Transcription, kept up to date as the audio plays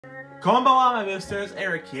Konbanwa, my boosters,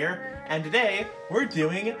 Eric here, and today we're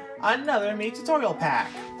doing another Mii Tutorial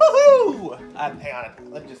Pack. Woohoo! Hang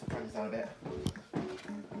on, let me just turn this down a bit.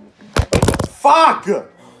 Fuck!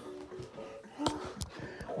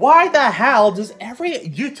 Why the hell does every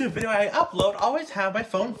YouTube video I upload always have my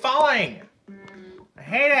phone falling? I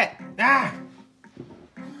hate it! Ah!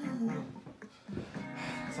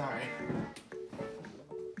 Sorry.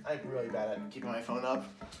 I'm really bad at keeping my phone up,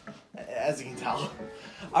 as you can tell.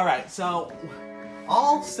 Alright, so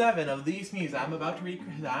all 7 of these Miis that I'm about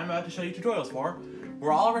to show you tutorials for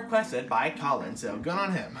were all requested by Collin, so good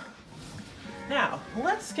on him. Now,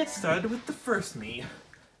 let's get started with the first Mii,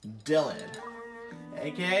 Dylan,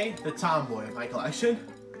 aka the tomboy of my collection.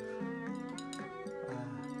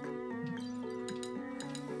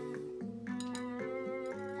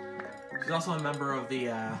 She's also a member of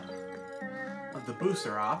the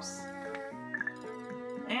booster ops.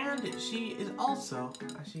 And she is also,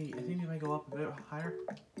 actually, I think it might go up a bit higher.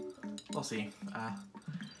 We'll see.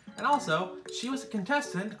 And also, she was a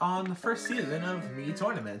contestant on the first season of Mii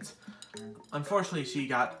Tournament. Unfortunately, she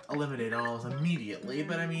got eliminated almost immediately,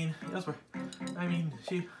 but I mean, it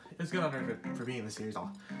was good on her for being in the series.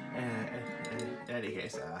 In any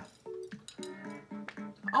case,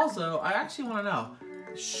 also, I actually want to know,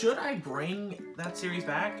 should I bring that series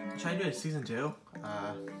back? Should I do a season 2?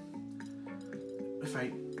 If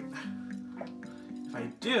I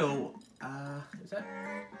do, is that?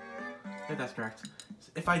 I think that's correct.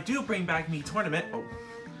 If I do bring back Mii Tournament,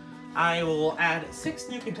 I will add 6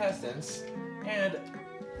 new contestants, and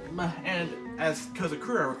as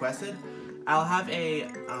Kozakura requested, I'll have a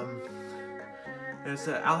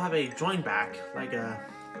join back,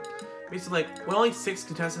 basically when only 6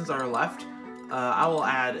 contestants are left. I will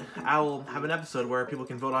have an episode where people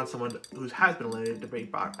can vote on someone who has been eliminated to bring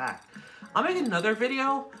back. I'll make another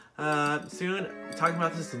video soon talking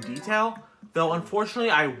about this in detail, though unfortunately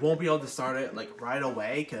I won't be able to start it right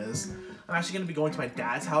away because I'm actually going to be going to my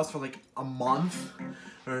dad's house for a month,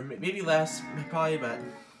 or maybe less probably, but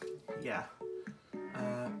yeah.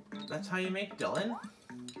 That's how you make Dylan.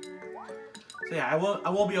 So yeah, I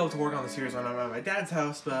won't be able to work on the series when I'm at my dad's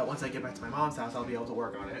house, but once I get back to my mom's house I'll be able to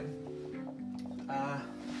work on it.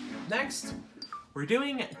 Next, we're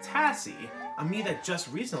doing Tassi, a Mii that just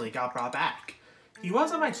recently got brought back. He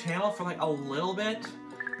was on my channel for a little bit,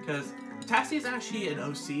 because Tassi is actually an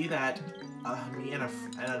OC that me and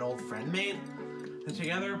an old friend made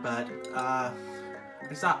together, but I'm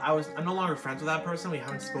no longer friends with that person. We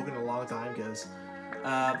haven't spoken in a long time because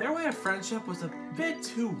their way of friendship was a bit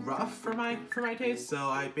too rough for my taste, so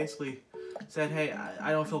I basically said, hey,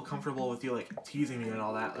 I don't feel comfortable with you teasing me and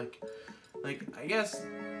all that. I guess,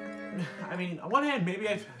 on one hand, maybe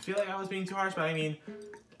I feel like I was being too harsh, but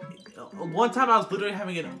one time I was literally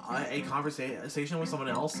having a conversation with someone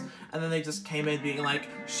else, and then they just came in being like,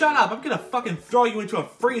 shut up, I'm gonna fucking throw you into a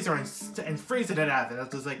freezer and freeze it to death. And I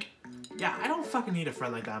was just like, yeah, I don't fucking need a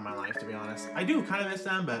friend like that in my life, to be honest. I do kind of miss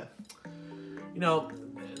them, but,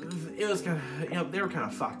 it was kind of, they were kind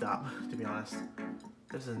of fucked up, to be honest.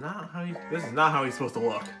 This is not how he's supposed to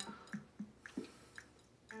look.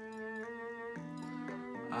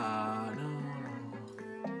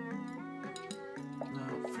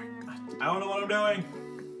 I don't know what I'm doing.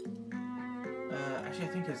 Actually, I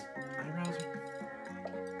think his eyebrows are...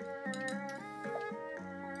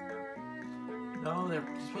 No, they're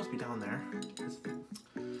supposed to be down there.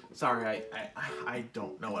 Sorry, I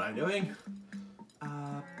don't know what I'm doing.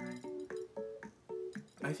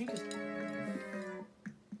 I think his...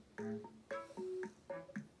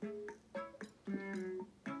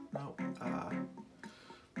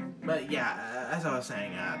 But yeah, as I was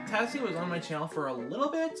saying, Tassi was on my channel for a little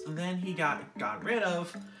bit, then he got rid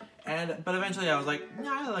of, but eventually I was like,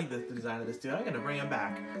 yeah, I like the design of this dude, I'm gonna bring him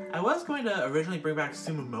back. I was going to originally bring back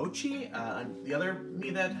Sumomochi, the other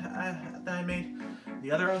Mii that I made,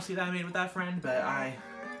 the other OC that I made with that friend, but I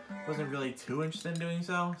wasn't really too interested in doing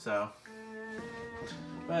so.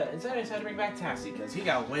 But instead I decided to bring back Tassi, because he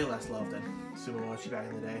got way less love than Sumomochi back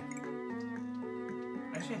in the day.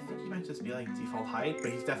 Actually, I think he might just be default height,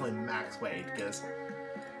 but he's definitely max weight, because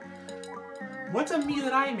what's a Mii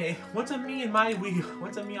that I made? What's a Mii in my Wii?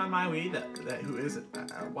 What's a Mii on my Wii who isn't? I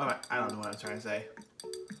don't know what I'm trying to say.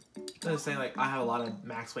 I'm just saying, I have a lot of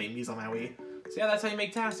max weight Miis on my Wii. So yeah, that's how you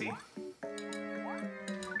make Tassi.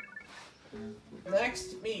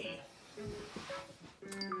 Next Mii,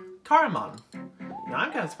 Carmon.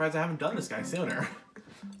 I'm kind of surprised I haven't done this guy sooner.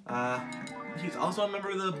 He's also a member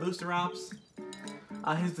of the Booster Ops.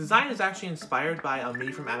 His design is actually inspired by a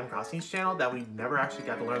Mii from Adam Crossing's channel that we never actually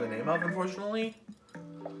got to learn the name of, unfortunately.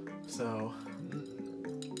 So,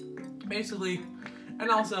 basically, And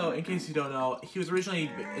also, in case you don't know, he was originally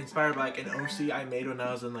inspired by like an OC I made when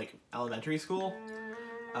I was in like elementary school.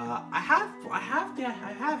 I have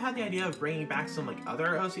had the idea of bringing back some like other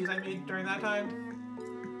OCs I made during that time,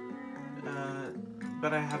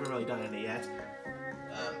 but I haven't really done any yet.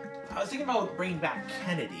 I was thinking about bringing back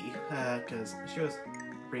Kennedy because she was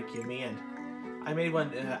pretty cute Mii, and I made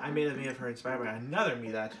one. I made a Mii of her inspired by another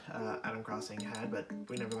Mii that Adam Crossing had, but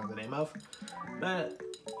we never remember the name of. But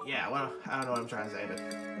yeah, well, I don't know what I'm trying to say, but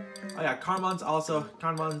oh yeah, Carmon's also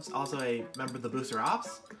a member of the Booster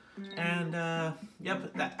Ops. And,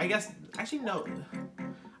 yep, I guess, actually, no,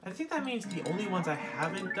 I think that means the only ones I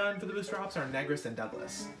haven't done for the Booster Ops are Negris and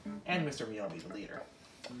Douglas, and Mr. Miyomi, the leader.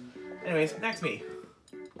 Anyways, next Mii.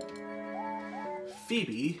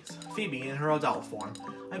 Phoebe in her adult form.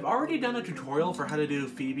 I've already done a tutorial for how to do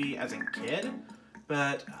Phoebe as a kid,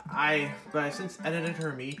 but I've since edited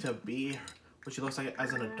her Mii to be what she looks like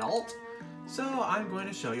as an adult, so I'm going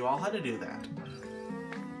to show you all how to do that.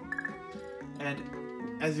 And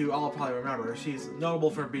as you all probably remember, she's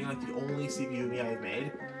notable for being like the only CPU Mii I've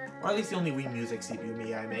made, or at least the only Wii Music CPU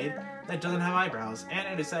Mii I made, that doesn't have eyebrows, and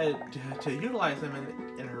I decided to utilize them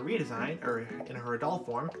in her redesign, or in her adult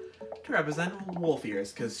form, to represent wolf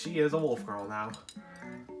ears, because she is a wolf girl now.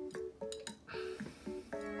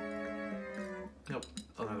 Nope,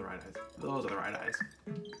 those are the right eyes. Those are the right eyes.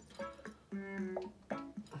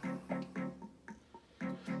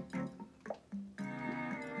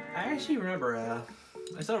 I actually remember,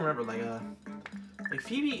 I still remember, like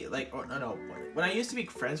Phoebe, when I used to be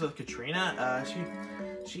friends with Katrina,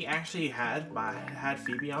 she actually had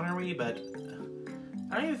Phoebe on her Wii, but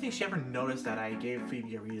I don't even think she ever noticed that I gave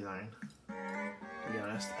Phoebe a redesign, to be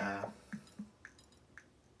honest. Are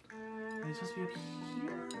they supposed to be up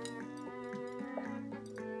here?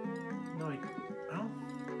 No, oh.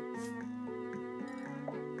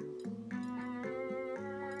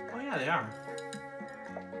 Oh yeah, they are.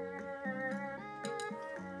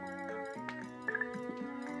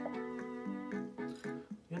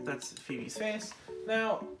 That's Phoebe's face.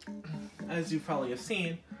 Now, as you probably have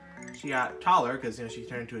seen, she got taller because she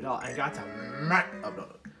turned into an adult and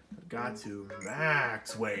got to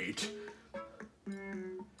max weight.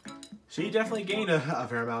 She definitely gained a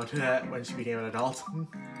fair amount when she became an adult.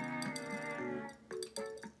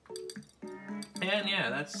 And yeah,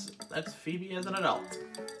 that's Phoebe as an adult.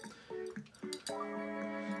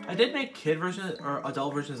 I did make kid versions or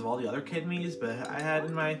adult versions of all the other kid Miis, but I had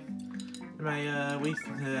in my Wii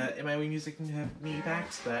Music Mii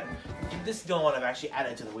packs, but this is the only one I've actually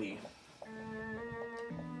added to the Wii.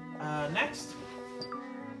 Next,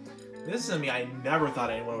 this is a Mii I never thought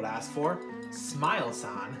anyone would ask for,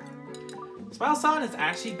 Smile-san. Smile-san has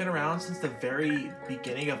actually been around since the very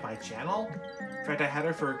beginning of my channel. In fact, I had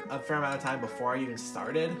her for a fair amount of time before I even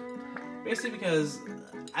started. Basically because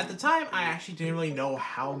at the time I actually didn't really know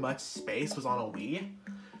how much space was on a Wii.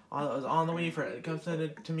 Was on the Wii for it comes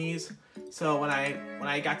to Miis. So when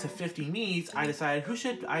I got to 50 Miis, I decided who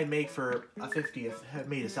should I make for a 50th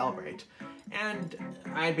Mii to celebrate, and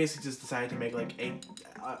I basically just decided to make like an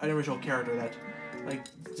original character that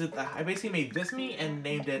I basically made this Mii and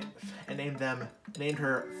named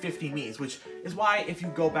her 50 Miis, which is why if you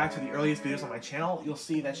go back to the earliest videos on my channel, you'll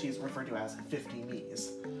see that she's referred to as 50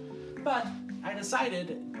 Miis. But I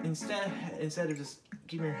decided instead of just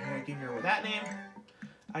giving her that name,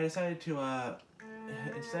 I decided to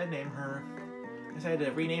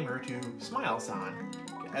rename her to Smile-san,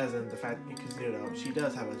 as in the fact because she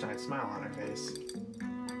does have a giant smile on her face.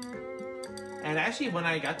 And actually, when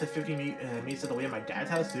I got to 50 Miis of the way at my dad's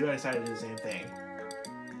house too, I decided to do the same thing.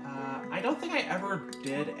 I don't think I ever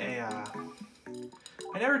did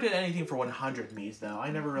I never did anything for 100 Miis though. I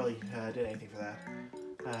never really did anything for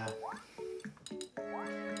that.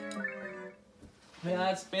 Yeah,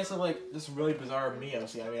 that's basically like this really bizarre Mii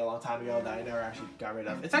OC I made a long time ago that I never actually got rid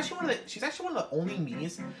of. It's actually she's actually one of the only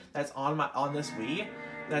Miis that's on this Wii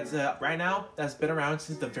that's right now that's been around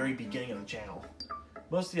since the very beginning of the channel.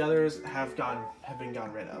 Most of the others have been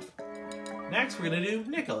gotten rid of. Next, we're gonna do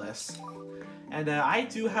Nicolas, and I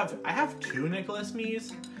have two Nicolas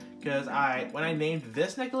Miis because when I named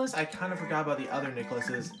this Nicolas, I kind of forgot about the other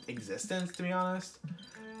Nicolas's existence, to be honest.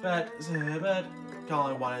 But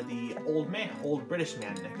Collin wanted the old British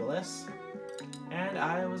man Nicolas, and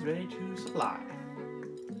I was ready to supply.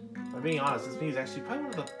 If I'm being honest, this Mii is actually probably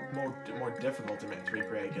one of the more difficult to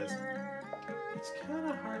recreate because it's kind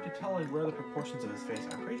of hard to tell where the proportions of his face.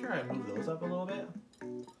 I'm pretty sure I moved those up a little bit.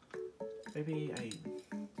 Maybe I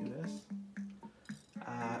do this.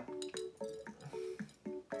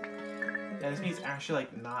 Yeah, this Mii is actually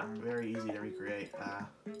like not very easy to recreate.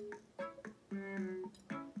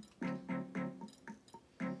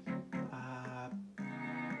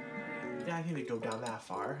 I think they go down that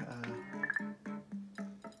far.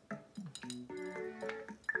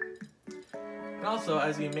 And also,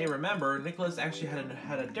 as you may remember, Nicolas actually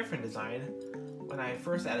had a different design when I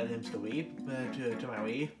first added him to the Wii, to my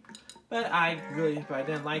Wii. But I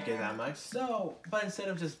didn't like it that much. So, but instead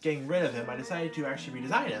of just getting rid of him, I decided to actually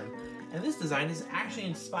redesign him. And this design is actually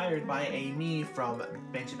inspired by a Mii from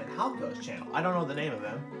Benjamin Halco's channel. I don't know the name of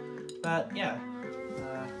him, but yeah.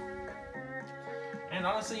 And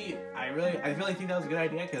honestly, I really think that was a good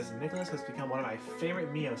idea because Nicolas has become one of my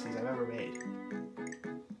favorite Miioses I've ever made.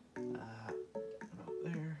 About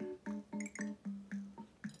there.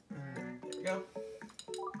 And there we go.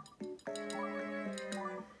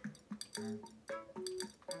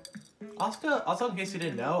 Also, in case you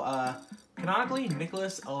didn't know, canonically,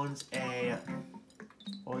 Nicolas owns a,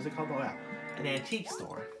 what was it called? Oh yeah, an antique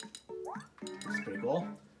store. Which is pretty cool.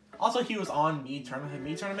 Also, he was on Mii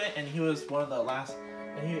Tournament, and he was one of the last,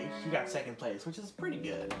 and he got second place, which is pretty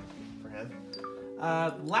good for him.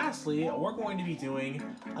 Lastly, we're going to be doing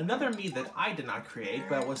another Mii that I did not create,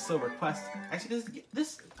 but was still requested. Actually,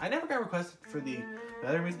 this I never got requested for the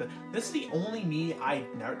other Miis, but this is the only Mii I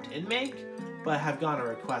never did make, but have gotten a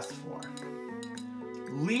request for.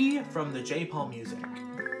 Lee from the J-Paul Music,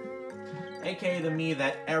 aka the Mii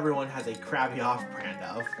that everyone has a crappy off-brand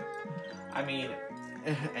of. I mean,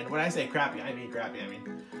 and when I say crappy, I mean crappy.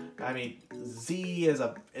 I mean Z is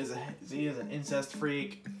an incest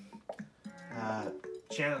freak.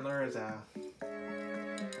 Chandler is a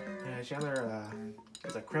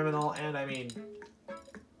criminal, and I mean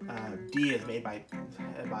D is made by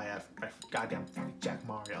goddamn Jack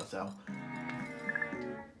Mario. So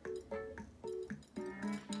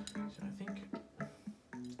I think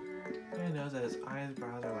I knows that his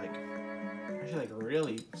eyebrows are like actually like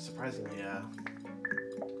really surprisingly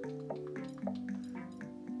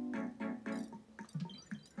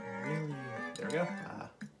really, there we go.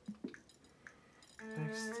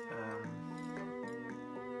 Next, I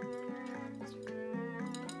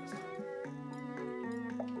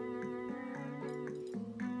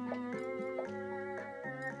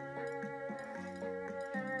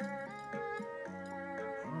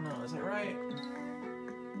don't know, is that right?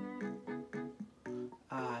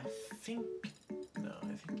 I think, no,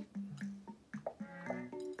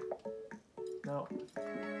 no.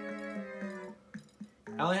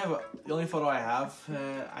 I only have the only photo I have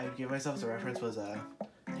I gave myself as a reference was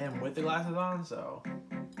him with the glasses on, so.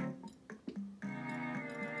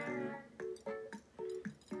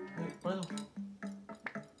 Wait, what?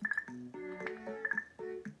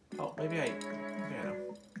 Oh, maybe I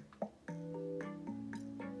know.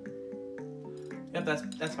 Yep,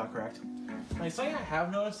 that's about correct. Like, something I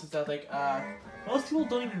have noticed is that like most people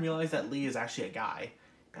don't even realize that Lee is actually a guy.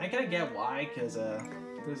 And I kind of get why, because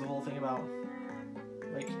there's a whole thing about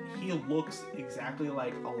like he looks exactly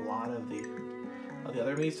like a lot of the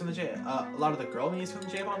other Miis from the a lot of the girl Miis from the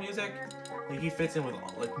J-Paul Music. Like he fits in with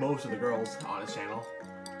like most of the girls on his channel,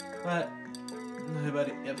 but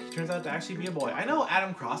he turns out to actually be a boy. I know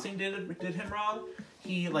Adam Crossing did him wrong.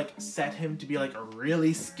 He like set him to be like a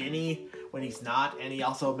really skinny when he's not, and he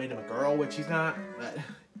also made him a girl, which he's not. But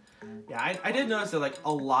yeah, I did notice that like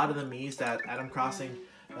a lot of the Miis that Adam Crossing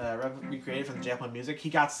recreated from the J-Paul Music, he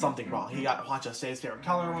got something wrong. He got Juan Jose's favorite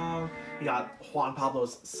color wrong. He got Juan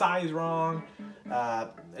Pablo's size wrong,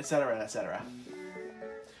 etc., etc.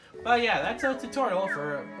 But yeah, that's a tutorial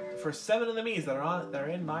for 7 of the Miis that are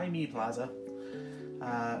in my Mii Plaza.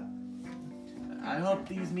 I hope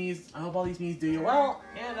all these Miis do you well,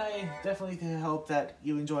 and I definitely hope that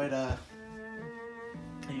you enjoyed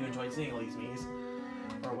seeing all these Miis,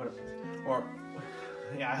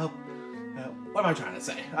 yeah, I hope. What am I trying to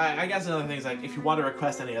say? I guess another thing is like if you want to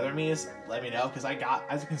request any other Miis, let me know, because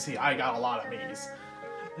as you can see, I got a lot of Miis.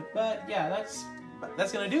 But yeah, that's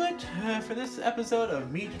gonna do it for this episode of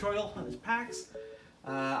Mii Tutorial Packs.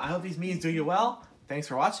 I hope these Miis do you well. Thanks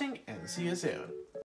for watching, and see you soon.